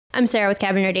I'm Sarah with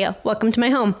Cabin Radio. Welcome to my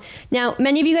home. Now,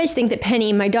 many of you guys think that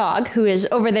Penny, my dog, who is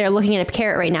over there looking at a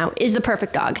carrot right now, is the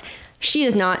perfect dog. She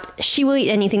is not. She will eat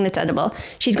anything that's edible.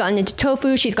 She's gotten into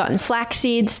tofu, she's gotten flax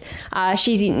seeds,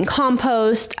 she's eaten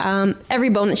compost, every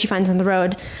bone that she finds on the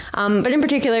road. But in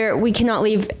particular, we cannot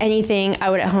leave anything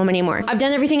out at home anymore. I've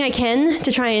done everything I can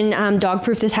to try and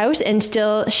dog-proof this house, and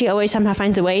still she always somehow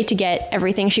finds a way to get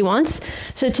everything she wants.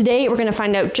 So today we're gonna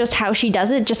find out just how she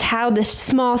does it, just how this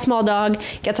small dog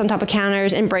gets on top of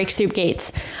counters and breaks through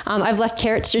gates. I've left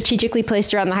carrots strategically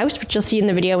placed around the house, which you'll see in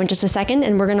the video in just a second,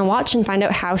 and we're gonna watch and find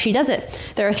out how she does it.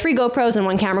 There are 3 GoPros and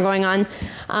 1 camera going on.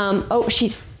 Oh,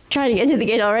 she's trying to get into the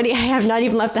gate already. I have not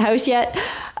even left the house yet.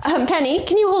 Penny,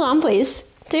 can you hold on, please?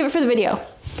 Save it for the video.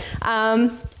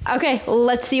 Okay,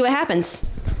 let's see what happens.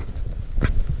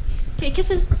 Okay,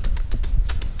 kisses.